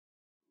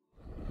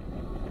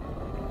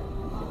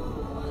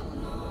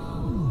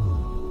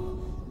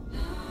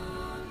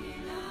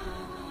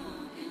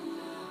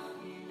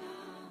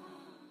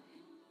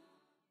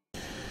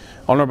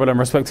Honourable and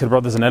respected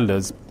brothers and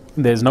elders,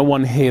 there's no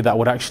one here that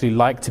would actually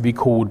like to be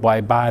called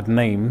by bad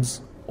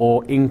names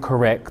or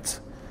incorrect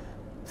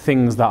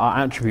things that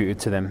are attributed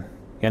to them.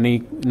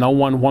 No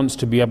one wants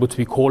to be able to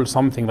be called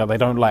something that they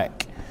don't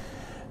like.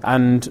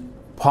 And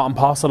part and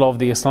parcel of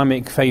the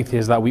Islamic faith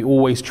is that we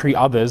always treat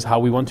others how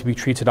we want to be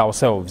treated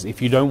ourselves. If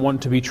you don't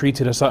want to be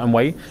treated a certain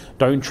way,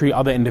 don't treat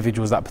other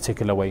individuals that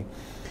particular way.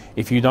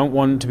 If you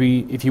want to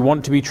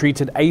be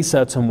treated a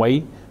certain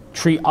way,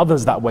 treat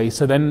others that way,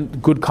 so then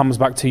good comes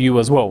back to you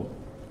as well.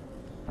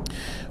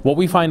 What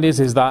we find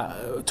is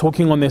that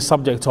talking on this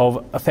subject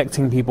of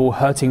affecting people,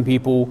 hurting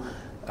people,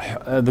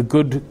 the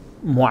good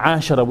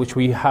mu'ashara which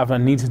we have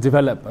and need to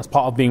develop as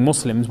part of being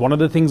Muslims, one of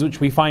the things which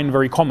we find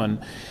very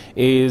common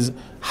is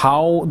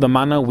how the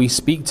manner we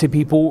speak to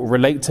people,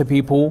 relate to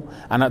people,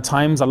 and at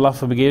times, Allah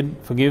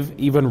forgive,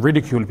 even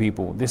ridicule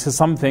people. This is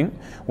something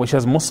which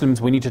as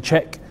Muslims we need to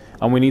check,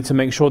 and we need to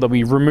make sure that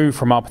we remove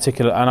from our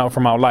particular and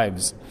from our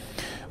lives.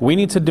 We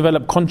need to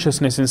develop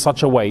consciousness in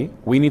such a way,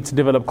 we need to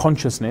develop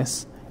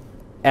consciousness,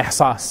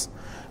 ihsas,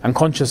 and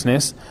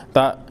consciousness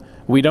that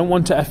we don't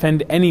want to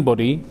offend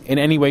anybody in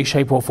any way,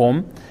 shape or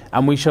form,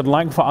 and we should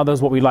like for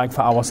others what we like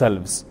for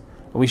ourselves.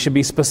 We should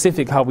be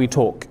specific how we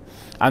talk.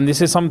 And this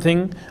is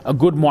something a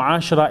good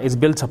mu'ashara is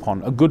built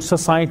upon. A good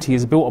society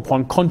is built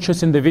upon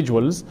conscious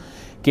individuals.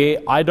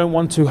 I don't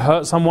want to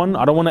hurt someone,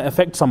 I don't want to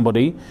affect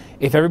somebody.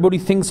 If everybody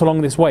thinks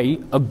along this way,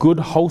 a good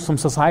wholesome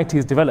society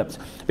is developed.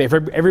 But if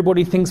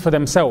everybody thinks for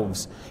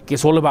themselves,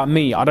 it's all about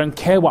me, I don't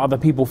care what other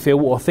people feel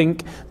or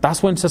think,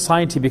 that's when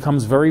society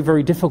becomes very,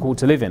 very difficult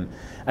to live in.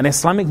 An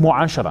Islamic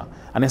mu'ashara,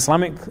 an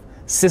Islamic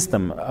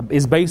system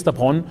is based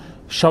upon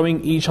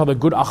showing each other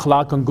good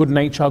akhlaq and good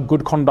nature,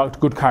 good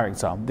conduct, good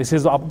character. This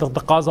is the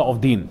taqaza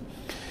of deen.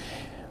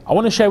 I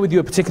want to share with you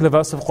a particular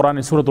verse of Quran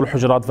in Surah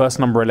Al-Hujurat, verse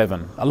number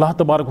 11. Allah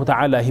Tabarak wa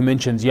Ta'ala, He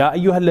mentions, Ya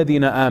ayyuha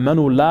alladhina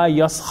amanu la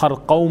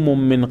yaskhar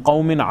qawmun min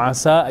qawmin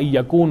asa an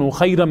yakunu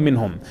khayran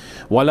minhum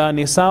wala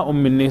nisa'un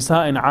min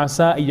nisa'in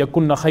asa an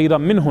yakunna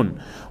khayran minhun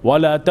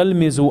wala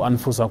talmizu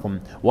anfusakum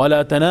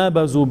wala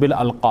tanabazu bil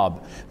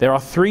alqab. There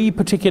are three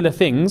particular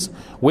things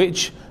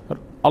which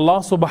Allah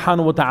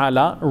Subhanahu wa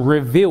Ta'ala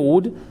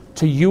revealed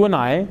to you and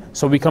I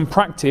so we can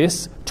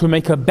practice to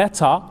make a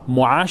better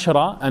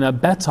mu'ashara and a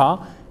better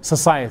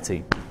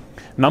society.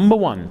 Number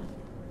one,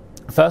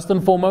 first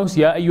and foremost,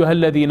 Ya ayyuha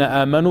alladhina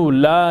amanu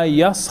la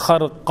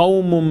yaskhar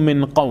qawmun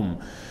min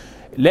qawm.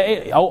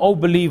 O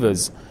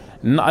believers,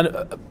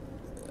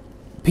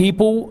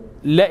 people,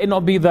 let it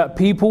not be that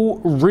people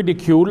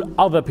ridicule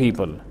other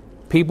people.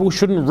 People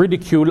shouldn't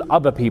ridicule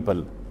other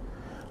people.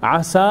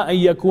 Asa an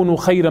yakunu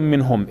khayran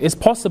minhum. It's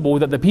possible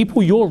that the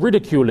people you're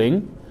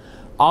ridiculing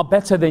are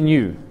better than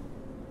you.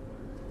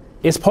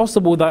 It's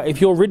possible that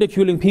if you're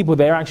ridiculing people,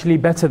 they're actually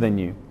better than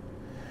you.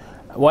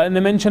 And they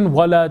mentioned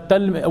وَلَا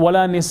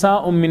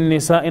نِسَاءٌ مِّن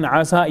نِسَاءٍ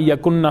عَسَىٰ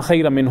يَكُنَّ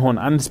خَيْرًا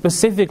مِّنْهُنْ. And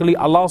specifically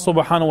Allah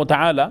subhanahu wa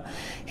ta'ala,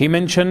 He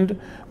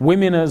mentioned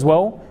women as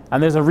well,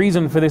 and there's a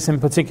reason for this in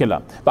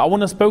particular. But I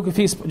want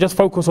to just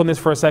focus on this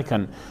for a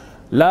second.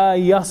 لَا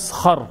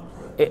يَسْخَرْ.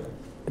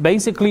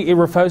 Basically it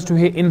refers to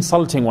here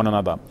insulting one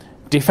another,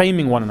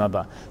 defaming one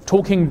another,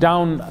 talking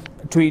down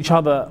to each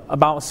other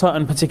about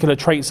certain particular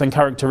traits and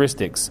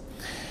characteristics.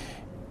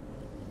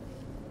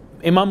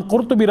 Imam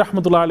Qurtubi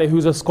rahmatullah alayhi,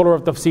 who's a scholar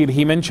of tafsir,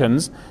 he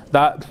mentions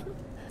that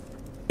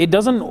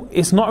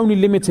it's not only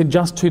limited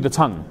just to the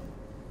tongue.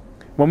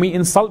 When we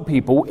insult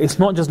people, it's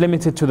not just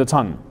limited to the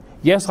tongue.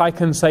 Yes, I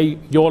can say,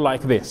 you're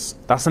like this.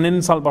 That's an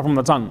insult from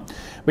the tongue.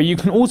 But you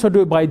can also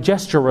do it by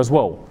gesture as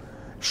well.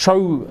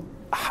 Show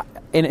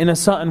in a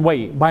certain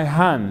way, by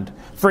hand.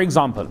 For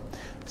example,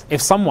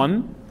 if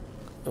someone,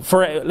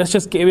 let's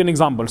just give you an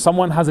example.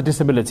 Someone has a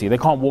disability, they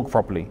can't walk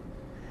properly.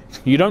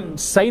 You don't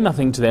say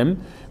nothing to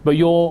them, but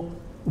you're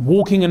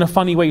walking in a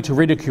funny way to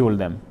ridicule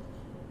them.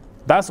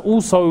 That's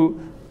also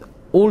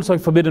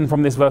forbidden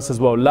from this verse as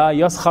well. La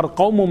yaskhar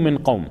qawmun min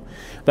qawm.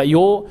 That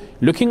you're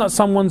looking at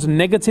someone's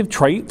negative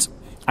trait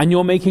and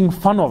you're making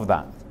fun of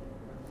that.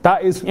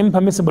 That is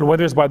impermissible,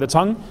 whether it's by the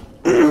tongue,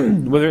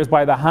 whether it's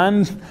by the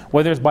hand,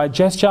 whether it's by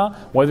gesture,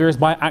 whether it's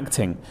by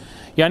acting.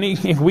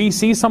 Yani, if we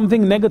see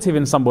something negative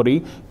in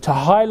somebody, to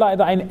highlight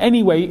that in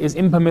any way is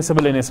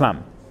impermissible in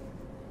Islam.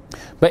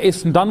 But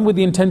it's done with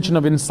the intention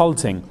of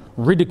insulting,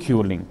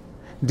 ridiculing,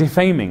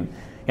 defaming.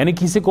 Yani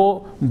kisi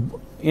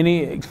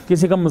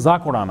ka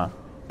mazak udana,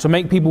 to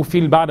make people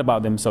feel bad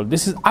about themselves.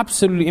 This is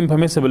absolutely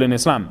impermissible in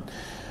Islam.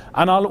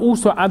 And I'll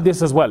also add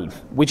this as well,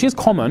 which is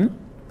common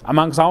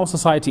amongst our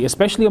society,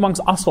 especially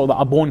amongst us all that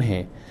are born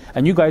here.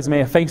 And you guys may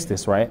have faced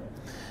this, right?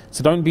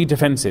 So don't be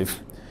defensive.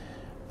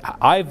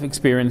 I've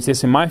experienced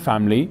this in my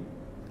family,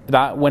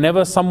 that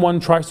whenever someone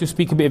tries to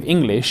speak a bit of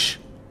English,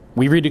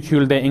 we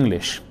ridicule their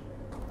English.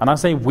 And I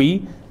say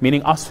we,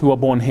 meaning us who are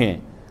born here.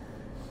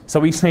 So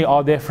we say,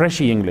 oh, they're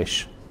freshy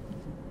English.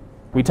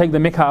 We take the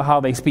mick out of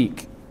how they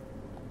speak.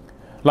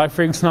 Like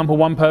for example,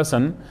 one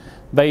person,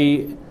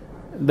 they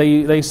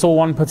saw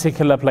one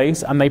particular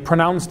place and they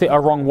pronounced it a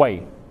wrong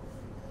way.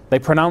 They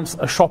pronounced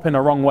a shop in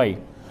a wrong way.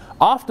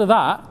 After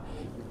that,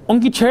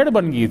 unki chair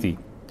ban gayi thi.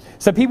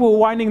 So people were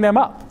winding them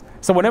up.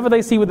 So whenever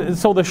they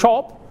saw the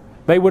shop,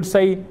 they would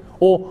say,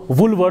 or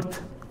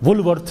Woolworth.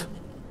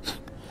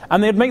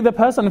 And they'd make the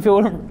person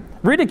feel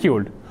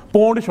ridiculed.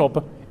 Pawn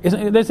shop.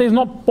 They say it's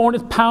not pawn,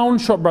 it's pound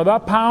shop, brother,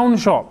 pound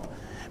shop.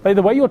 But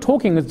the way you're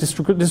talking is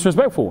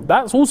disrespectful.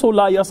 That's also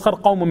la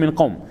yaskhar qawmun min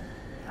qawm.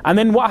 And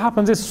then what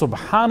happens is,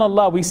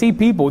 subhanallah, we see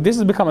people, this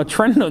has become a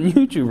trend on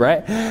YouTube,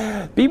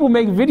 right? People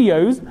make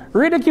videos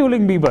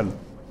ridiculing people.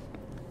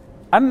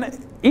 And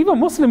even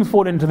Muslims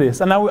fall into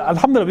this. And now,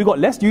 alhamdulillah, we've got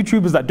less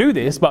YouTubers that do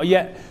this, but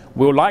yet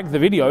we'll like the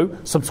video,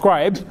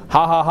 subscribe,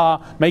 ha ha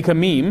ha, make a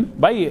meme.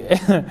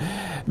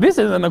 This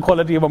isn't the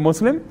quality of a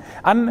Muslim.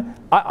 And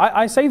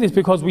I say this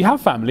because we have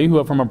family who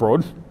are from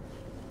abroad.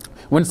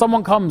 When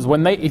someone comes,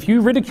 if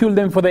you ridicule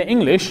them for their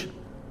English,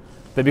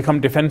 they become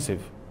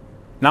defensive.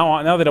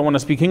 Now they don't want to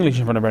speak English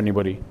in front of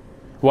anybody.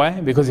 Why?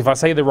 Because if I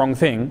say the wrong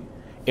thing,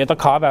 they're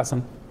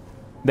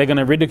going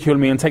to ridicule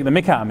me and take the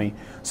mick out of me.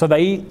 So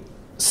they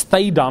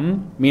stay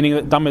dumb, meaning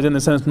that dumb is in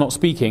the sense of not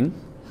speaking.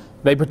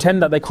 They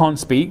pretend that they can't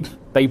speak.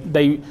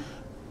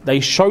 They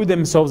show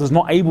themselves as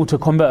not able to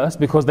converse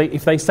because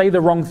if they say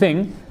the wrong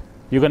thing,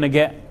 you're going to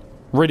get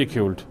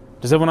ridiculed.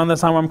 Does everyone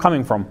understand where I'm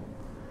coming from?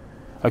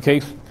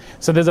 Okay?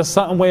 So there's a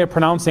certain way of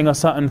pronouncing a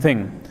certain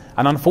thing.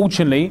 And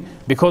unfortunately,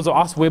 because of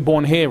us, we're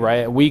born here,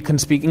 right? We can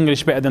speak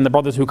English better than the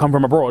brothers who come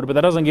from abroad, but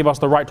that doesn't give us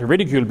the right to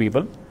ridicule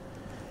people.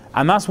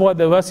 And that's what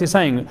the verse is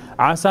saying.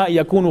 Asa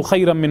yakunu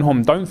khayran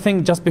minhum. Don't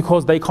think just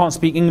because they can't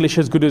speak English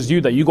as good as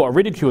you that you got to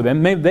ridicule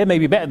them. They may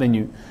be better than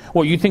you.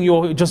 Well, you think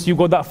you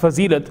got that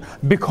fazilat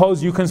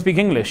because you can speak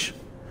English.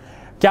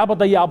 How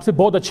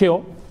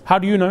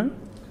do you know?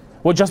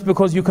 Well, just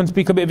because you can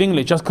speak a bit of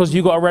English, just because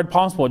you got a red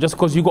passport, just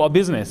because you got a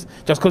business,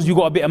 just because you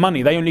got a bit of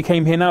money. They only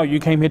came here now, you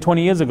came here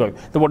 20 years ago.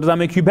 Then what does that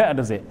make you better,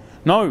 does it?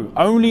 No,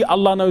 only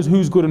Allah knows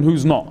who's good and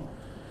who's not.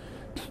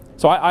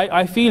 So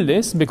I feel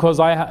this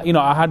because I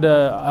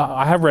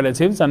have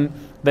relatives and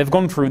they've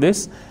gone through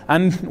this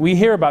and we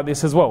hear about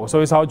this as well.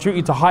 So it's our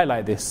duty to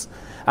highlight this.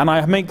 And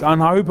I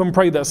hope and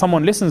pray that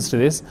someone listens to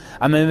this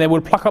and then they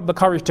will pluck up the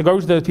courage to go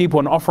to those people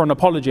and offer an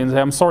apology and say,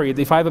 I'm sorry,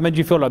 if I ever made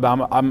you feel like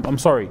that, I'm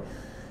sorry.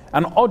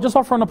 And just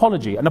offer an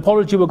apology. An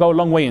apology will go a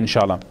long way,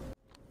 inshallah.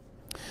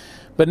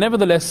 But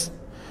nevertheless,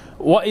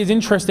 what is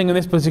interesting in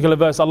this particular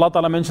verse, Allah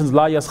Ta'ala mentions,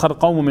 لا يسخر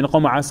قوم من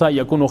قوم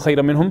عسى يكونوا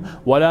خيرا منهم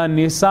ولا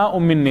نساء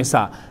من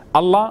نساء.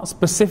 Allah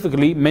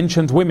specifically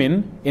mentions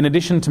women in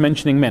addition to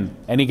mentioning men.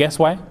 Any guess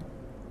why?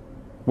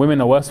 Women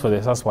are worse for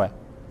this, that's why.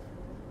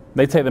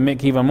 They take the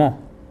mick even more.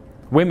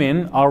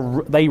 Women,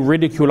 they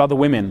ridicule other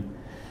women.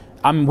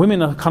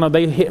 Women are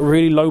they hit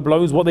really low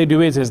blows. What they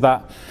do is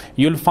that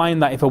you'll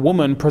find that if a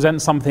woman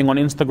presents something on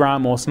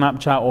Instagram or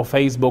Snapchat or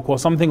Facebook or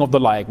something of the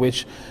like,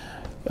 which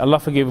Allah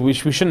forgive, which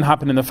shouldn't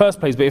happen in the first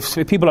place, but if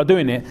people are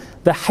doing it,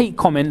 the hate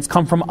comments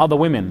come from other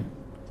women.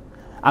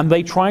 And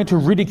they try to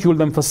ridicule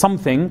them for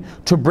something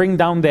to bring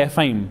down their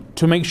fame,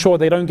 to make sure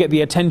they don't get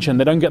the attention,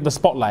 they don't get the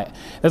spotlight.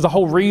 There's a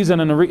whole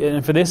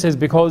reason for this is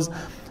because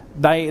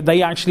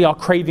they actually are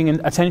craving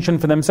attention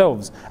for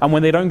themselves. And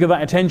when they don't give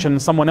that attention,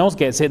 someone else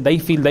gets it, they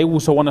feel they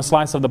also want a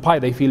slice of the pie,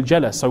 they feel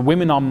jealous. So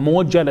women are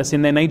more jealous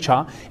in their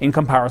nature in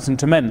comparison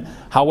to men.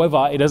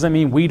 However, it doesn't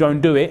mean we don't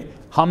do it.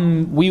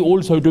 We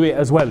also do it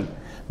as well.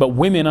 But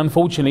women,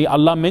 unfortunately,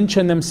 Allah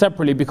mentioned them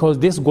separately because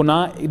this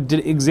guna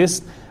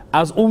exists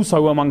as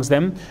also amongst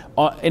them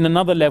in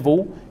another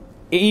level,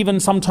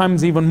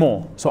 sometimes even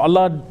more. So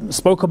Allah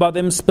spoke about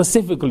them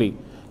specifically,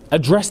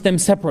 addressed them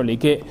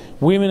separately,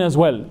 women as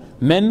well,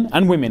 men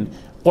and women.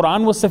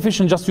 Quran was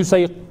sufficient just to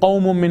say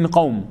qawmun min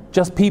qawm,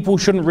 just people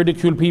shouldn't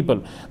ridicule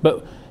people.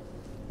 But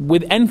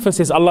with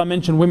emphasis, Allah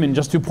mentioned women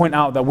just to point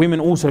out that women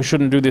also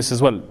shouldn't do this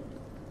as well.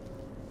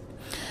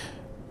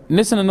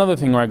 Listen, another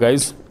thing, right,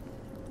 guys?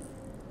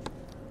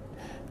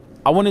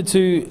 I wanted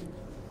to,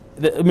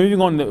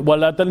 moving on,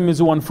 وَلَا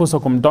تَلْمِزُوا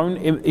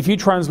أَنفُسَكُمْ. If you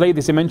translate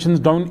this, it mentions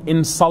don't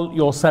insult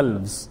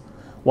yourselves.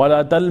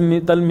 وَلَا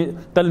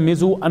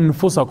تَلْمِزُوا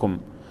أَنفُسَكُمْ.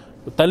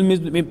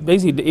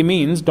 Basically, it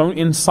means don't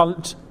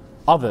insult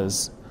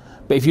others.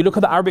 But if you look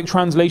at the Arabic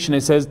translation,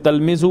 it says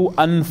تَلْمِزُوا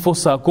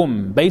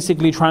أَنفُسَكُمْ.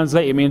 Basically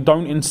translate, it means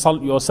don't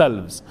insult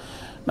yourselves.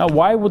 Now,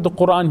 why would the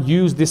Quran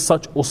use this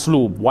such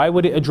usloob? Why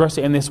would it address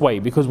it in this way?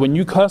 Because when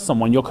you curse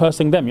someone, you're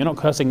cursing them, you're not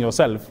cursing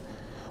yourself.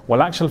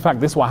 Well, actual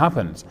fact, this is what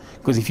happens.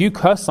 Because if you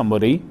curse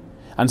somebody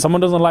and someone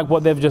doesn't like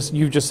what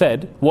you've just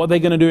said, what are they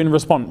going to do in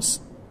response?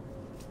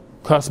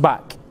 Curse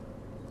back.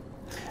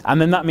 And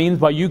then that means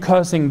by you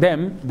cursing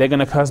them, they're going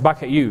to curse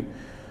back at you.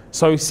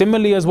 So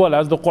similarly as well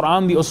as the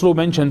Quran, the usloob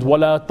mentions,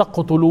 وَلَا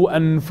تَقْتُلُوا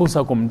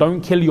أَنفُسَكُمْ.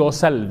 Don't kill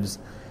yourselves.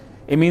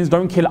 It means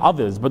don't kill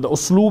others. But the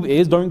usloob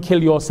is don't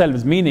kill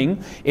yourselves.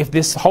 Meaning, if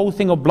this whole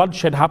thing of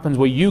bloodshed happens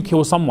where you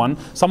kill someone,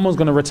 someone's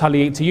going to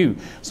retaliate to you.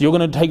 So you're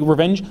going to take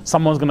revenge,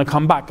 someone's going to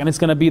come back. And it's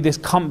going to be this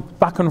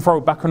back and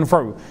fro, back and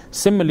fro.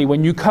 Similarly,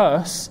 when you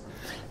curse,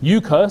 they're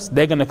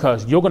going to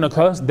curse. You're going to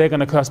curse, they're going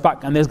to curse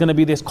back. And there's going to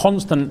be this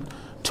constant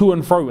to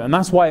and fro. And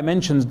that's why it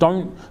mentions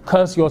don't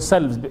curse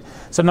yourselves.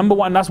 So number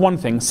one, that's one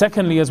thing.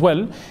 Secondly as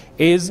well,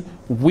 is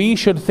we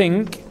should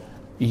think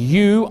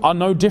you are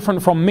no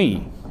different from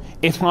me.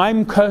 If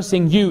I'm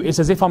cursing you, it's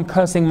as if I'm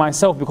cursing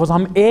myself, because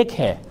I'm ek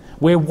hai.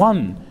 We're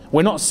one.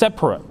 We're not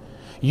separate.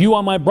 You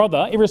are my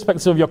brother,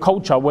 irrespective of your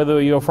culture,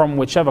 whether you're from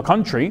whichever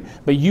country,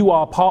 but you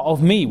are part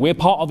of me. We're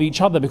part of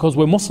each other because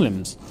we're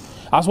Muslims.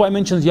 That's why it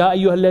mentions, Ya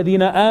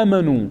ayyuhalladhina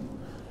amanu.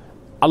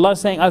 Allah is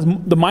saying, as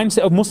the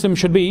mindset of Muslims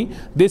should be,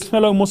 this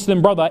fellow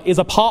Muslim brother is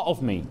a part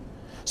of me.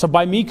 So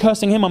by me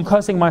cursing him, I'm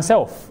cursing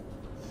myself.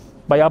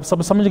 भाई आप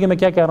सब समझ गए मैं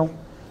क्या कह रहा हूँ?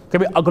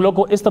 कभी अगलों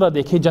को इस तरह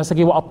देखिए जैसे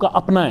कि वो आपका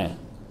अपना है.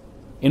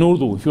 In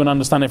Urdu, if you want to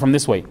understand it from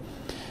this way.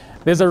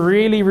 There's a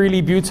really,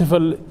 really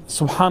beautiful,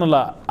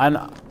 subhanallah, and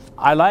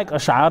I like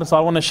ash'ar, so I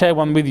want to share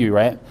one with you,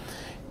 right?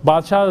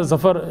 Shah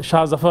Zafar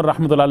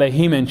rahmatullah alayhi,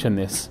 he mentioned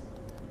this.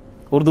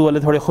 Urdu wale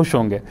thode khush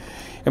honge.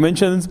 He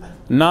mentions,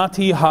 ना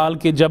थी हाल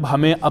के जब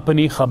हमें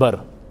अपनी खबर.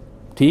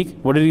 ठीक?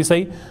 What did he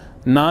say?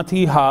 ना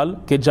थी हाल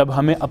के जब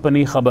हमें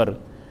अपनी खबर.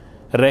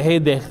 रहे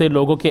देखते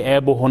लोगों के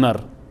ऐब व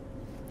हुनर.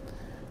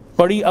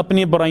 पड़ी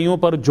अपनी बुराइयों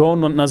पर जो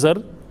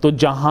नजर, तो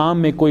जहां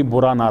में कोई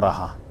बुरा ना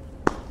रहा.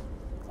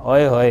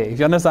 Oi, oi. If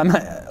you understand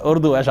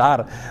Urdu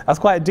ash'ar, that's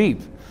quite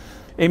deep.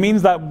 It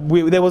means that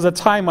there was a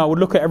time I would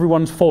look at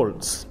everyone's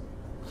faults.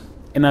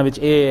 This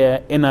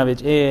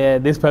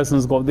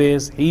person's got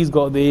this, he's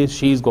got this,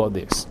 she's got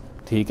this.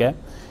 Okay?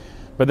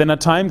 But then a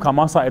time came,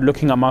 I started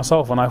looking at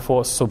myself and I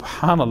thought,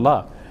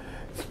 subhanallah,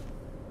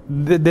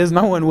 there's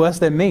no one worse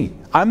than me.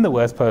 I'm the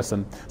worst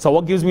person. So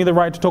what gives me the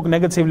right to talk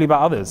negatively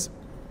about others?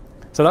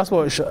 So that's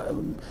what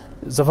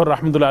Zafar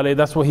rahmatullah alayhi,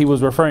 that's what he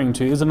was referring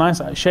to. It's a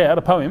nice share,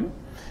 a poem.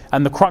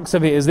 And the crux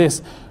of it is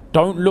this: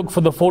 don't look for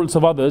the faults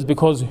of others,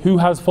 because who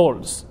has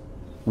faults?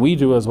 We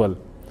do as well.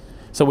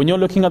 So when you're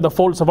looking at the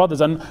faults of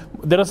others, and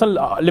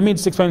let me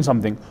just explain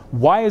something.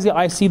 Why is it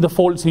I see the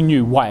faults in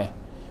you? Why?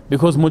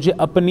 Because mujhe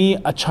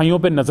apni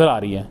achhaiyon pe nazar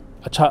aa rahi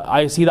hai.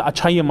 I see the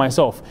achhai in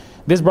myself.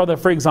 This brother,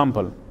 for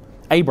example,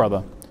 a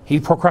brother, he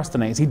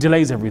procrastinates, he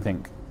delays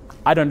everything.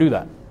 I don't do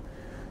that.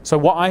 So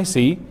what I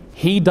see,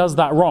 he does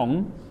that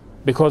wrong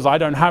because I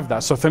don't have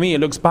that. So for me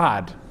it looks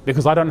bad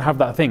because I don't have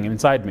that thing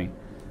inside me.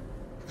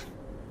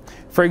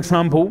 For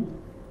example,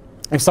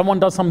 if someone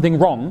does something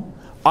wrong,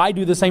 I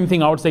do the same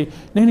thing. I would say,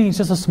 no, it's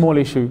just a small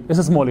issue. It's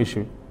a small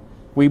issue.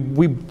 We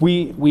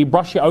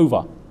brush it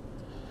over.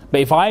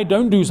 But if I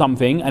don't do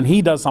something and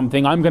he does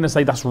something, I'm going to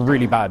say that's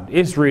really bad.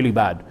 It's really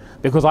bad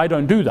because I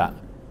don't do that.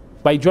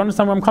 But do you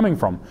understand where I'm coming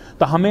from?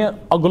 तो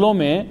हमें अगलों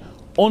में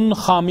उन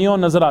खामियों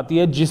नजर आती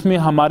है जिसमें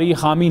हमारी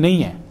खामी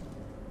नहीं है.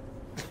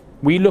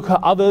 We look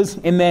at others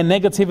in their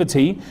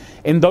negativity,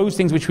 in those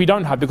things which we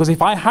don't have. Because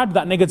if I had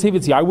that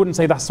negativity, I wouldn't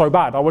say that's so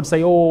bad. I would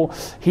say, oh,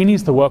 he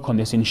needs to work on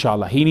this,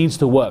 inshallah. He needs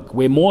to work.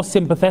 We're more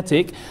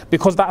sympathetic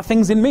because that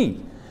thing's in me.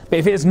 But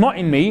if it's not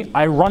in me,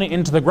 I run it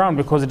into the ground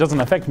because it doesn't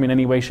affect me in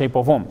any way, shape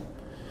or form.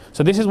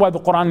 So this is why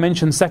the Quran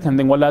mentions second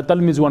thing, وَلَا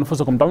تَلْمِزُوا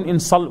أَنفُسَكُمْ. Don't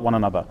insult one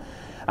another.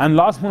 And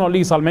last but not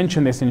least, I'll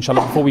mention this,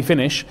 inshallah, before we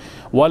finish.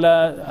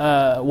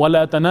 وَلَا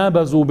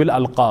تَنَابَزُوا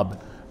بِالْأَلْقَابِ.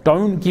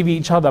 Don't give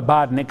each other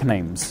bad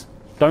nicknames.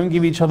 Don't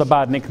give each other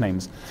bad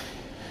nicknames.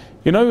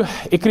 You know,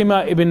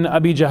 Ikrimah ibn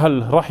Abi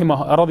Jahl,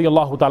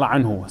 radiyallahu ta'ala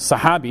anhu,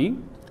 Sahabi,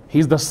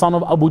 he's the son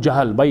of Abu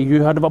Jahl.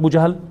 You heard of Abu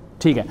Jahl?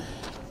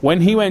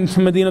 When he went to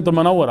Medina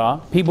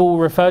Munawwara, people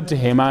referred to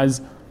him as,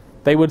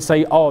 they would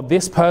say, oh,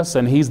 this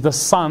person, he's the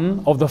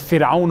son of the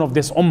Fir'aun of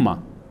this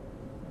ummah.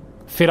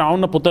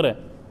 Fir'aun na putre.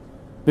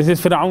 This is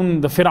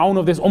Fir'aun, the Fir'aun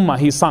of this ummah,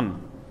 his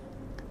son.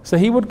 So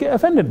he would get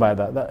offended by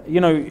that. You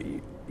know,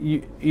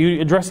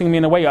 you addressing me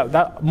in a way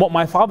that what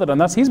my father done,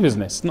 that's his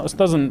business. It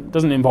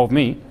doesn't involve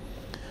me.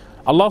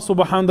 Allah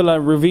subhanahu wa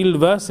ta'ala revealed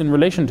verse in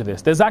relation to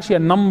this. There's actually a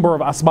number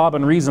of asbab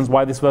and reasons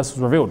why this verse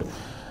was revealed.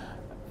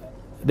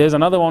 There's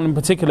another one in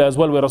particular as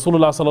well, where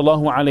Rasulullah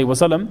sallallahu alaihi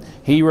wasallam,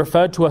 he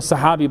referred to a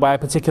sahabi by a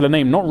particular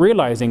name, not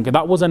realizing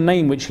that was a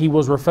name which he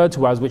was referred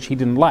to as, which he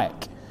didn't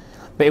like.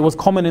 But it was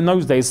common in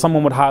those days,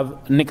 someone would have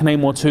a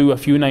nickname or two, a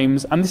few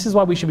names, and this is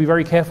why we should be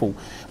very careful.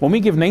 When we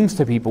give names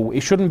to people,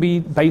 it shouldn't be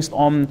based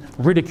on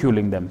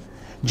ridiculing them.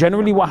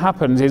 Generally what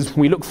happens is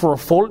we look for a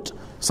fault,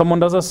 someone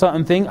does a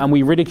certain thing, and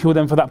we ridicule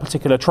them for that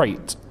particular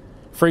trait.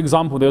 For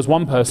example, there was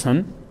one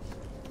person,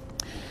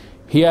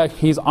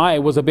 his eye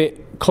was a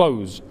bit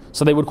closed,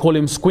 so they would call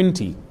him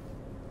Squinty.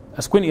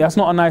 A Squinty, that's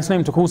not a nice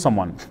name to call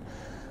someone.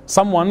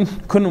 Someone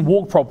couldn't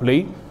walk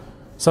properly,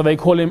 so they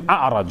call him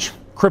A'raj,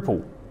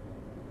 cripple.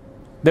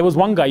 There was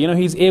one guy, you know,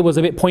 his ear was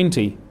a bit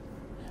pointy.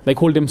 They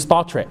called him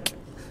Star Trek.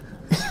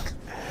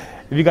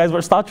 Have you guys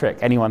watched Star Trek?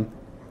 Anyone?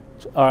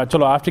 Alright,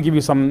 chalo, I have to give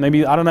you some,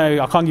 maybe, I don't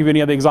know, I can't give you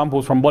any other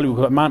examples from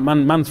Bollywood.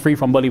 Man's free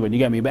from Bollywood, you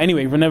get me? But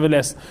anyway,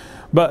 nevertheless,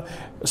 but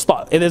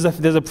there's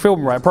a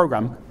film, right,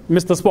 program,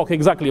 Mr. Spock,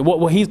 exactly.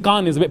 What he's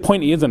gone is a bit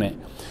pointy, isn't it?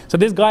 So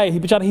this guy,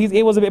 his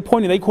ear was a bit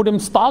pointy, they called him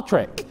Star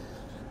Trek.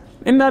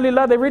 Inna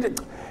lillah, they read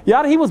it.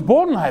 Yeah, he was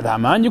born like that,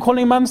 man. You're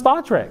calling man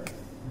Star Trek.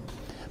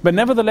 But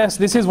nevertheless,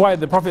 this is why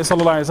the Prophet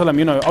ﷺ,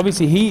 you know,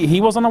 obviously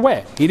he wasn't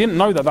aware. He didn't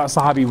know that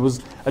Sahabi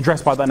was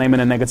addressed by that name in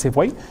a negative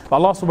way. But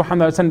Allah subhanahu wa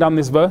ta'ala sent down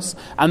this verse,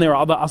 and there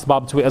are other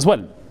asbab to it as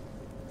well.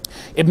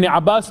 Ibn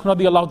Abbas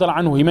radiyallahu ta'ala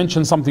anhu, he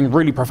mentions something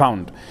really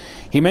profound.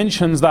 He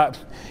mentions that,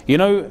 you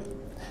know,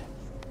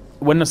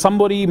 when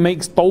somebody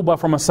makes tawbah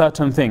from a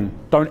certain thing,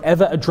 don't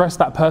ever address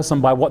that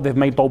person by what they've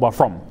made tawbah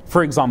from.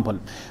 For example,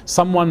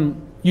 someone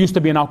used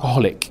to be an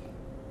alcoholic.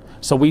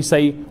 So we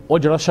say,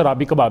 Ojra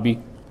sharabi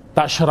kababi,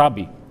 that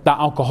sharabi, that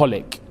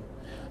alcoholic.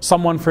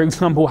 Someone, for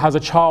example, has a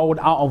child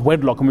out of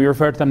wedlock and we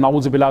refer to them,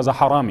 na'udzubillah, as a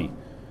harami.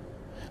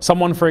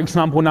 Someone, for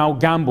example, now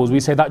gambles. We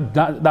say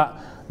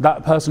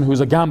that person who's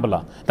a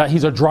gambler, that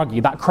he's a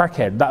druggie, that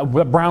crackhead, that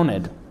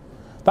brownhead.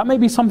 That may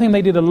be something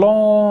they did a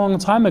long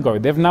time ago.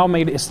 They've now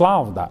made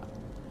Islah of that.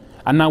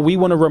 And now we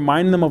want to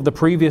remind them of the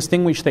previous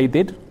thing which they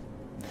did.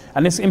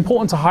 And it's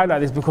important to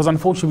highlight this because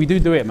unfortunately we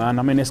do it, man.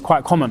 I mean, it's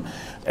quite common.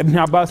 Ibn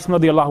Abbas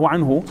radiallahu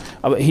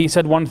anhu, he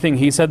said one thing.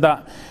 He said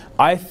that,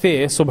 I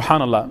fear,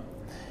 subhanallah,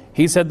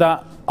 he said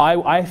that,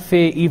 I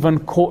fear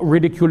even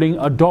ridiculing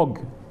a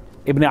dog.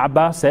 Ibn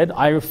Abbas said,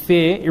 I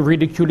fear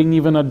ridiculing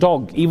even a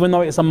dog, even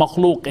though it's a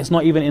makhluq, it's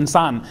not even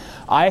insan.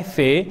 I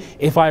fear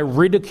if I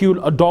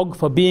ridicule a dog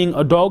for being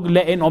a dog,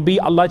 let it not be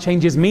Allah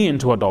changes me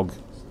into a dog.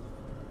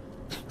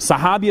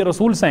 Sahabi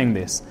Rasul saying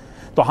this.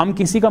 So hum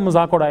kisi ka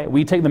mazak udaye,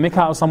 we take the mick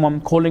out of someone,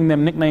 calling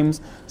them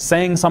nicknames,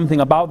 saying something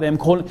about them,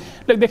 look,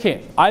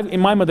 dekhiye, in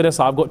my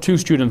madrasa I've got two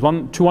students,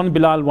 one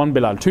Bilal,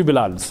 two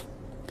Bilals.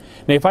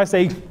 Now if I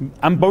say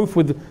I'm both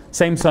with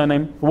same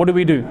surname, what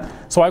do?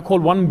 So I call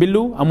one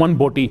Billu and one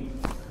Boti.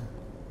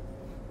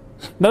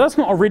 Now that's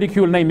not a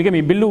ridicule name, you get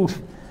me, Billu,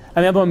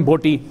 and the other one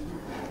Boti.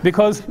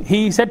 Because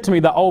he said to me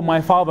that, oh, my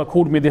father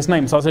called me this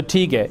name. So I said,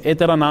 theek hai, ye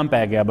tera naam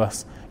pe gaya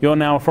bas. You're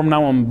now, from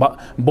now on,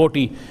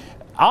 Boti.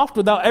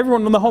 After that,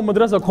 everyone in the whole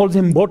madrasa calls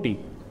him Boti.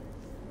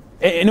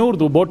 In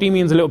Urdu, Boti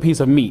means a little piece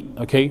of meat,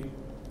 okay?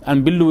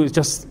 And Billu is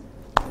just,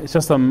 it's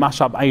just a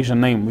mashup Asian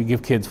name we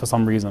give kids for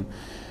some reason.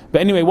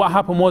 But anyway, what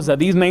happened was that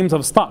these names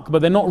have stuck,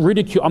 but they're not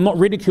I'm not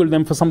ridiculing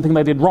them for something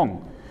they did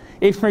wrong.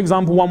 If, for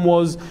example, one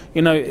was,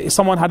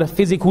 someone had a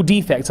physical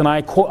defect and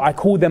I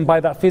call them by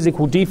that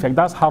physical defect,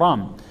 that's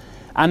haram.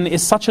 And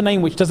it's such a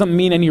name which doesn't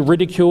mean any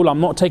ridicule. I'm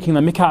not taking the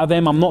mick out of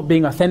them. I'm not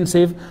being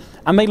offensive.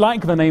 And they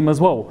like the name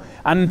as well.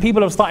 And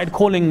people have started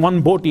calling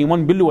one Boti and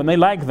one Billu and they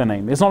like the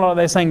name. It's not like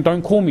they're saying,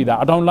 don't call me that.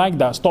 I don't like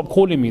that. Stop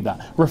calling me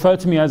that. Refer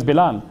to me as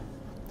Bilal.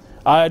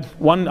 I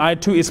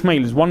had two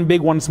Ismails, one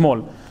big, one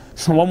small.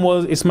 So one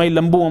was Ismail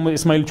Lambu, one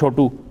was Ismail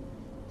Chotu.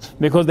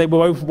 Because they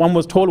were both, one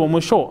was tall, one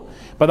was short.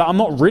 But I'm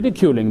not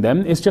ridiculing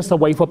them. It's just a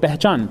way for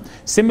pehchan.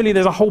 Similarly,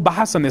 there's a whole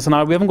bahas on this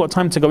and we haven't got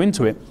time to go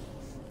into it.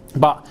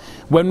 But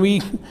when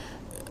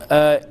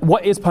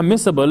what is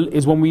permissible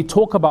is when we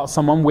talk about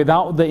someone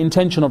without the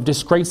intention of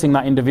disgracing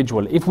that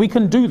individual. If we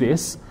can do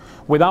this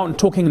without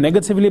talking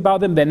negatively about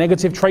them, their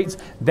negative traits,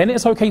 then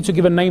it's okay to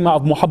give a name out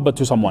of muhabbat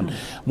to someone.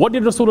 What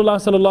did Rasulullah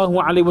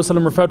sallallahu alaihi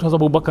wasallam refer to as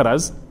Abu Bakr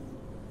as?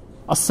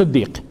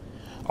 As-Siddiq.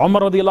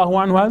 Umar radiallahu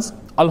anhu as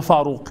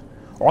Al-Faruq.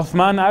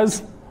 Uthman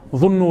as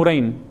Dhun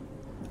Nurayn.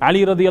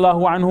 Ali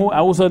radiallahu anhu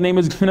also name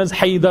is given as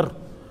Haydar.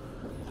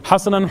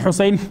 Hassan and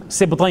Hussein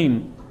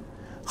Sibtain.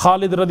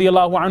 Khalid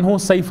radiallahu anhu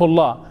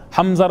Saifullah.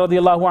 Hamza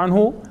radiallahu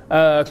anhu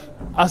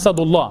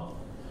Asadullah.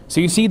 So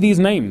you see these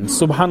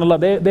names,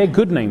 subhanallah, they're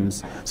good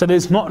names. So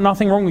there's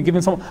nothing wrong with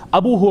giving someone.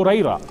 Abu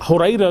Huraira.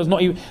 Huraira is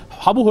not even,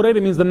 Abu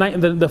Huraira means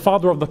the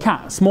father of the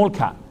cat, small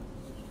cat.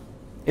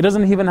 It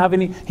doesn't even have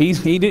any,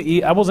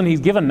 that wasn't his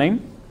given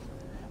name.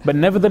 But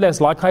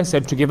nevertheless, like I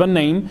said, to give a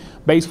name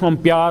based on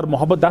pyar,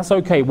 muhabbat, that's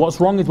okay. What's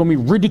wrong is when we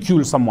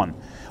ridicule someone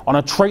on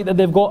a trait that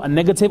they've got, a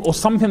negative, or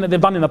something that they've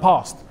done in the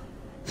past.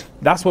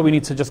 That's where we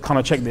need to just kind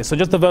of check this. So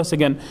just the verse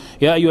again.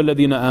 Ya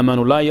ayyuhalladhina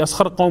amanu la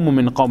yaskhar qawmun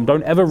min qawm.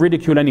 Don't ever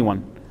ridicule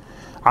anyone.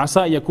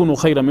 Asa yakunu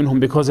khayran minhum,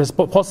 because it's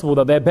possible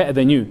that they're better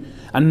than you.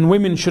 And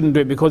women shouldn't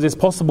do it because it's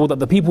possible that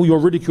the people you're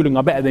ridiculing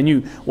are better than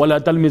you. Wala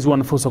talmizu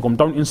anfusakum.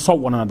 Don't insult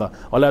one another.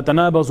 Wala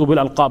tanabazu bil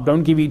alqab.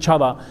 Don't give each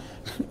other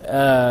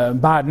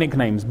bad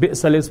nicknames.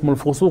 Bi'sal ismul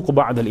fusuq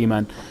ba'da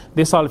al-iman.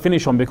 This I'll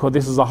finish on because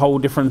this is a whole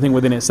different thing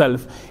within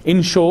itself.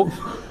 In short,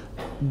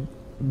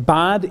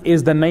 bad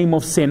is the name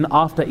of sin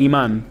after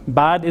Iman.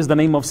 Bad is the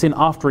name of sin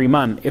after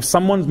Iman. If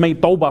someone's made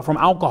tawbah from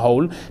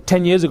alcohol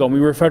 10 years ago and we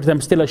refer to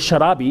them still as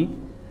sharabi,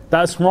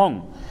 that's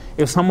wrong.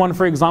 If someone,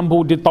 for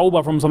example, did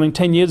tawbah from something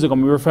 10 years ago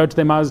and we refer to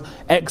them as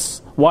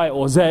X, Y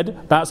or Z,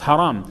 that's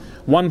haram.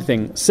 One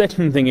thing.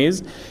 Second thing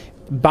is,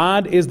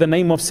 bad is the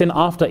name of sin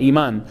after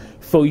Iman.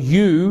 For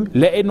you,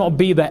 let it not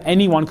be that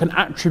anyone can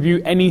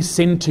attribute any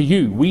sin to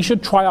you. We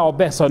should try our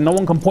best so no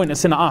one can point a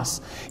sin at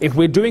us. If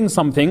we're doing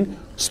something,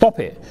 stop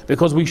it.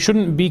 Because we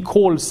shouldn't be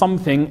called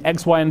something,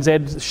 X, Y and Z,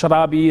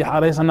 sharabi,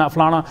 haris and that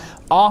flana,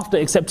 after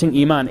accepting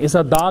Iman. It's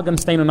a dag and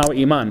stain on our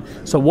Iman.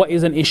 So what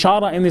is an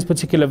ishara in this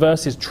particular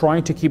verse is try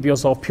to keep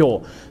yourself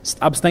pure.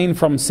 Abstain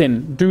from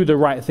sin. Do the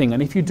right thing.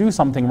 And if you do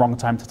something wrong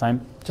time to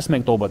time, just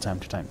make tawbah time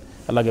to time.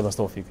 Allah give us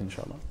tawfiq,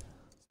 inshallah.